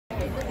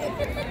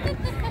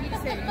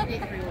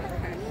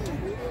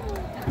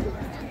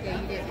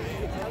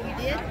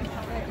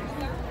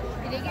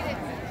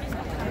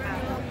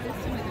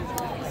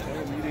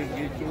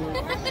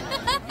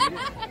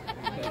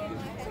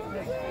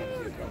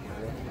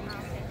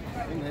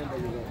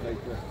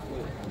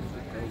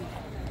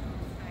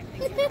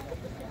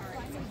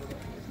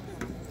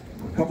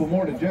A couple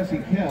more to Jesse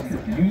Kemp.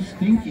 You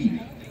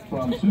Stinky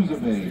from Sousa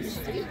Base.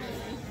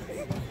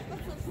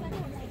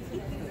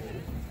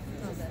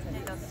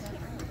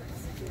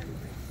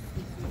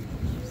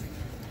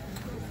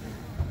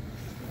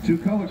 To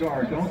color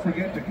guard, don't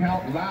forget to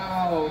count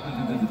loud.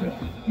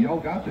 Y'all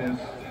got this.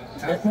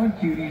 Have fun,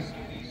 cuties.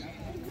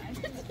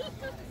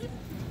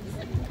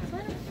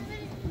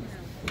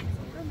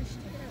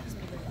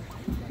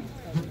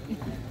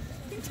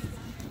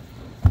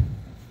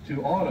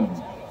 To Autumn,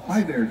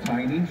 hi there,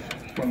 Tiny,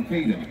 from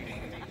Caden.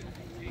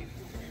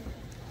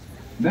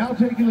 Now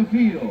taking the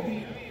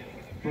field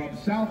from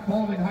South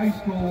Paulding High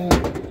School,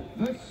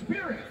 the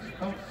Spirit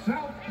of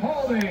South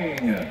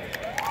Paulding.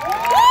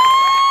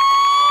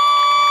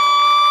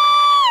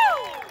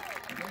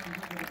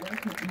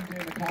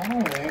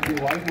 And Andrew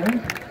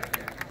Lightner.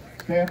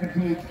 Staff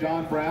includes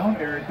John Brown,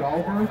 Eric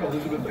Dahlberg,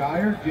 Elizabeth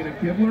Geyer, Jenna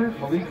Kibler,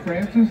 Malik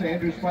Francis,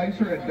 Andrew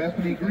Spicer, and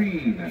Bethany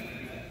Green.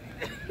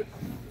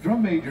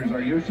 Drum majors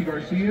are Yoshi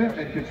Garcia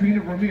and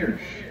Katrina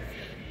Ramirez.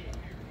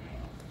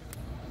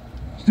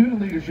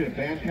 Student leadership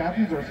band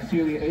captains are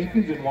Cecilia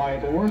Akins and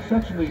Wyatt Orr.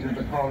 Section leaders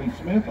are Carly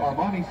Smith,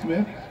 Armani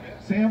Smith,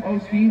 Sam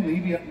Osteen,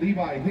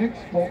 Levi Hicks,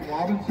 Colton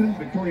Robinson,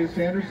 Victoria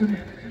Sanderson,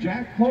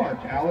 Jack Clark,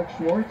 Alex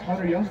Schwartz,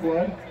 Hunter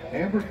Youngblood,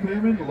 Amber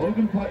Clearman,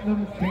 Logan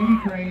Putnam, Katie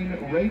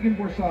Crane, Reagan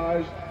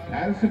Borsage,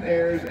 Addison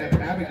Ayers,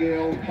 and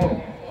Abigail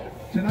Pope.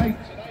 Tonight,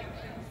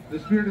 the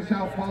Spirit of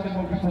South Paulding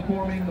will be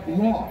performing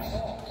Lost.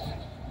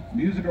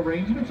 Music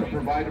arrangements are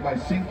provided by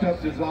Synced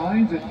Up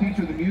Designs and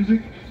feature the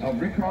music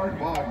of Richard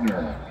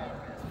Wagner.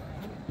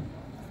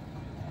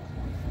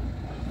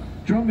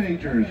 Drum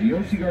majors,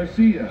 Yoshi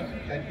Garcia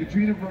and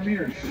Katrina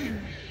Ramirez.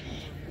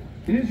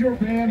 Is your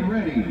band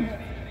ready?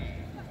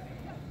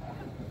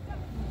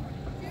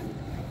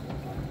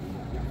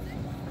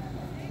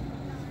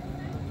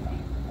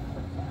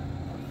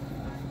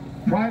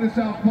 Pride of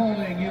South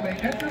Paulding, you may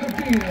enter the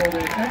field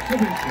in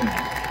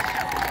exhibition.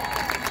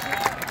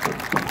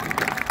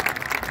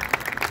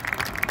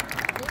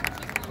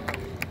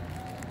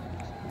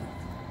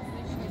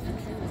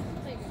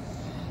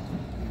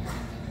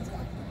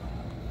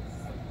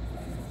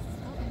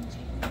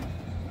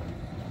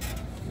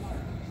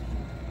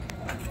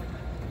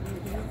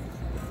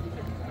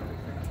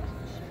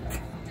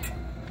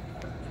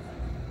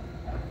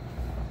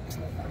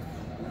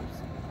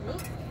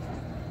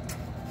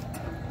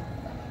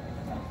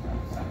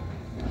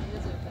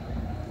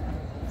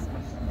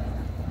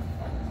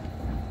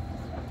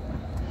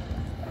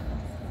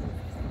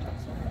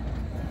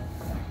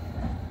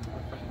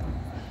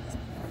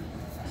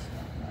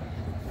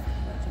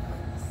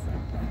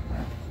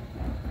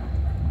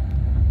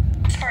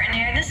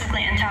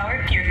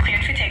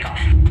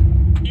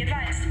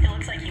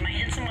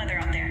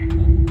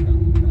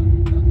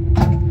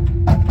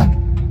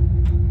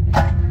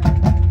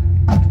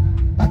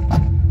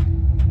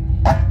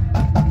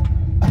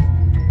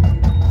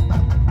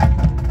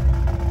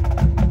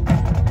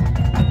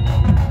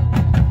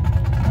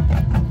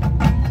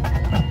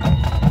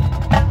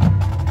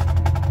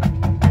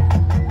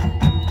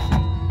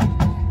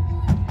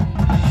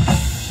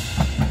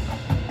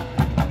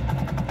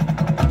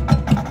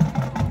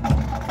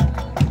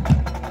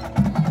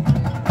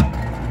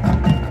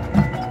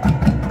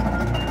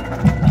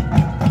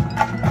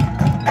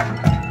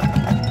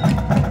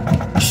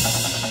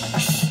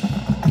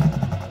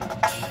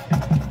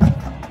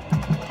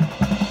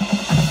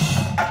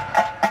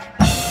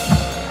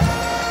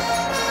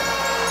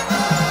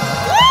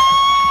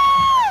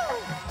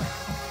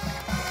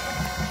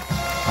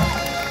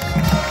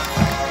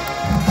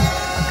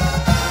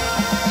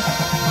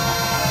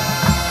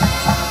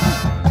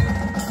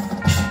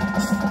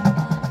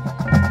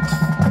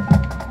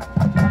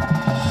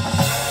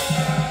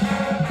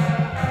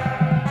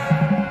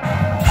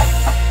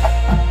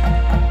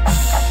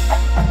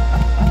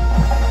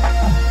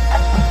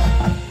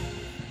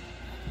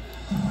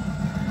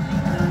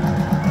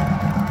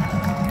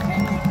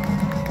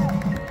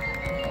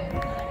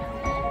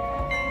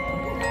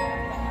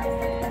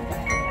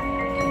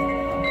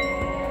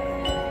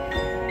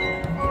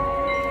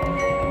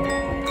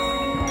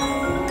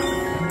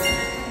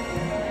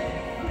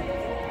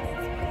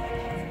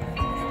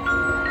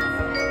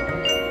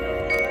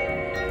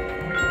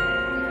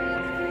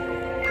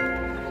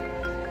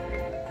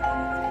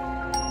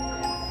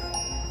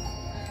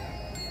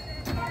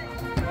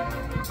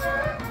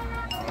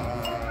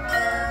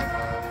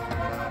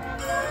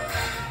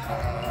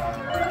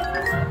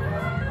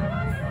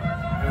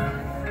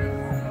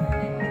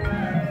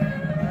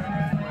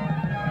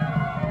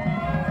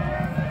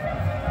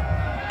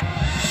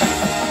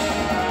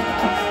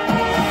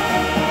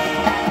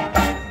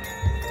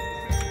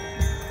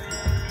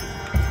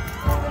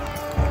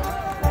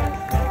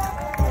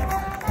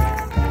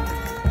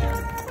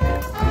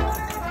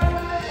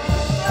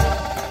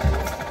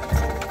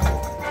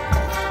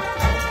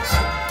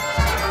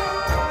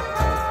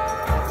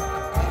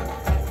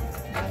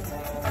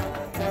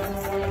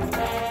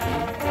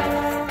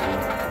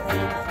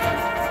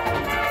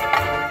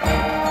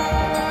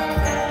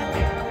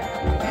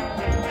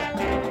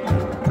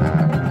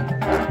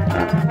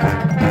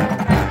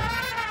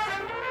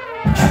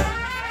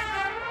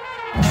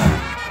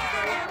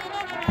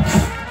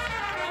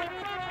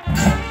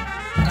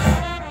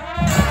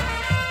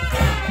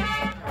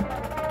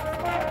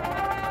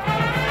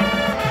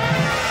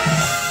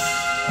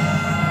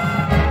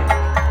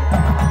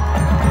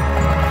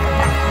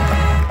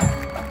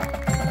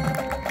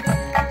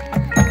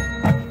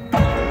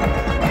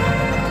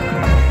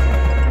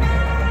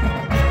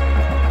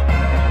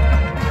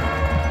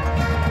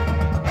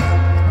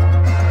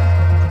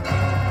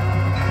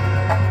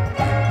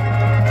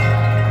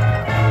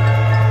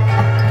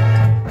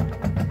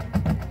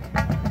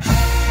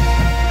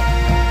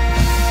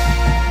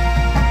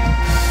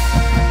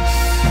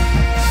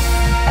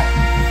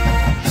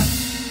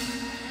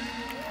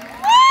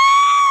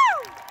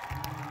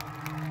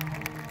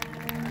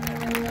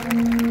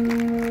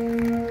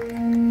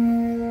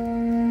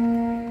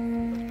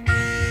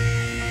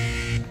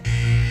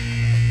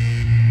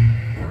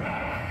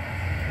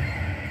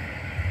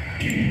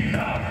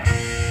 Yeah.